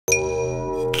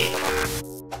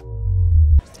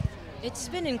It's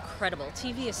been incredible.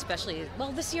 TV especially,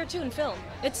 well, this year too in film.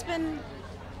 It's been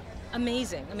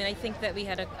amazing. I mean, I think that we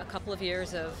had a couple of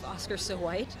years of Oscar So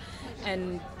White,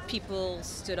 and people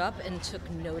stood up and took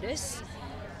notice,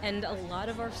 and a lot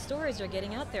of our stories are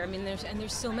getting out there. I mean, there's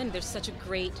so many. There's such a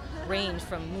great range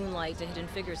from Moonlight to Hidden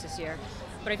Figures this year.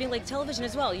 But I think like television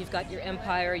as well, you've got your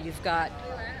Empire, you've got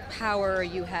Power,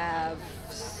 you have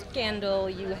Scandal,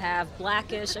 you have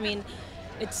Blackish. I mean,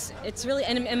 it's really,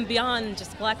 and beyond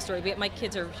just Black story. My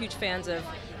kids are huge fans of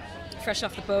Fresh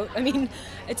Off the Boat. I mean,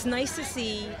 it's nice to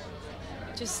see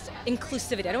just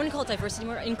inclusivity. I don't want to call it diversity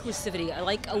anymore, inclusivity. I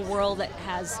like a world that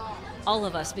has all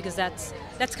of us, because that's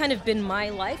kind of been my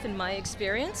life and my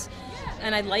experience,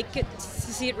 and I like it to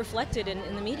see it reflected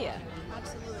in the media.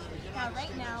 Absolutely. Now,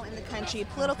 right now in the country,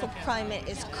 political climate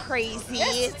is crazy.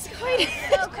 Yes, it's quite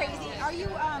so crazy. Are you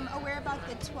aware about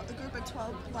the group of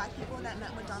 12 Black people that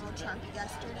met with Donald Trump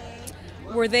yesterday?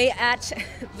 Were they at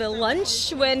the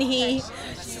lunch when he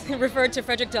referred to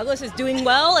Frederick Douglass as doing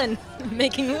well and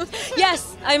making moves?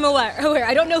 Yes, I'm aware.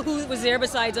 I don't know who was there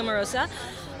besides Omarosa,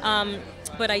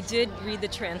 but I did read the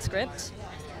transcript.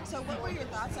 So what were your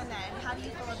thoughts on that, and how do you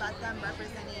feel about them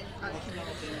representing our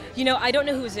community? You know, I don't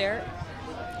know who was there.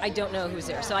 I don't know who's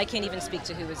there, so I can't even speak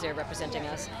to who was there representing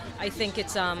us. I think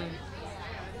it's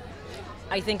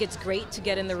great to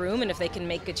get in the room, and if they can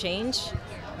make a change,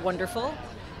 wonderful.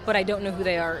 But I don't know who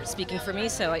they are speaking for me,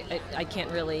 so I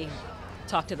can't really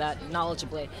talk to that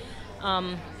knowledgeably.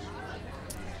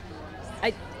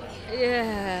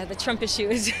 The Trump issue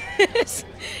is it's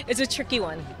a tricky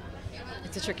one.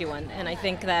 It's a tricky one, and I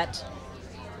think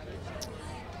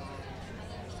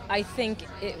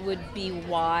it would be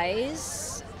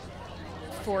wise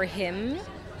for him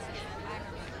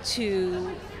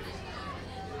to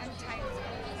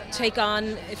take on,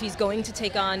 if he's going to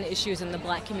take on issues in the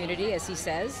Black community, as he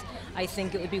says, I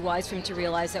think it would be wise for him to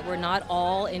realize that we're not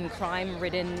all in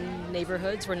crime-ridden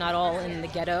neighborhoods, we're not all in the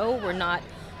ghetto, we're not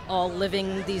all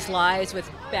living these lives with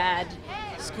bad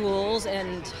schools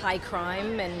and high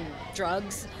crime and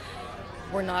drugs.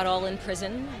 We're not all in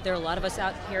prison. There are a lot of us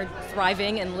out here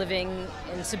thriving and living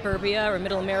in suburbia or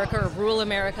middle America or rural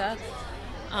America.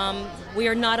 We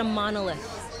are not a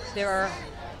monolith. There are,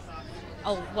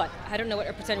 I don't know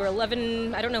what percent, we're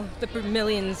 11, I don't know the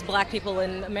millions Black people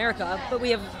in America, but we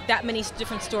have that many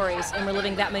different stories and we're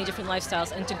living that many different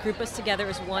lifestyles, and to group us together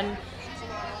as one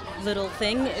little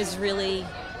thing is really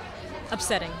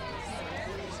upsetting.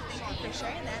 Thank you for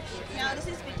sharing that. Now, this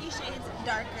is 50 Shades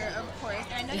Darker, of course,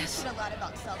 and I know Yes. you said a lot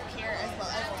about self-care as well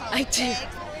as I politics. do.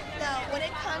 Now, when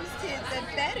it comes to the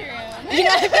bedroom, You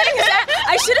know,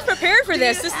 I should have prepared for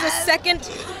this. This is the second.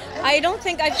 I don't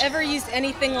think I've ever used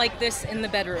anything like this in the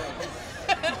bedroom.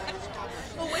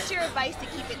 well, what's your advice to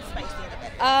keep it spicy in the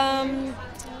bedroom?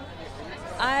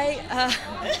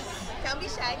 Don't be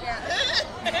shy, girl.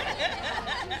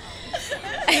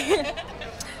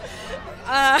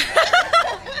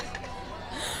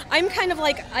 I'm kind of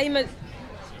like, I'm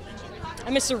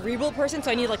a cerebral person,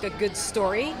 so I need like a good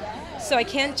story. So I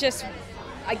can't just,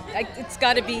 it's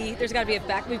got to be, there's got to be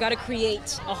we've got to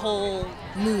create a whole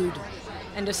mood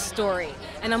and a story.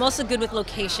 And I'm also good with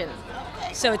location.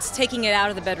 So it's taking it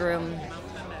out of the bedroom,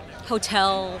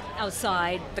 hotel,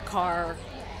 outside, the car,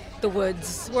 the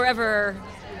woods, wherever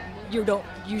you don't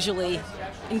usually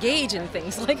engage in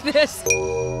things like this.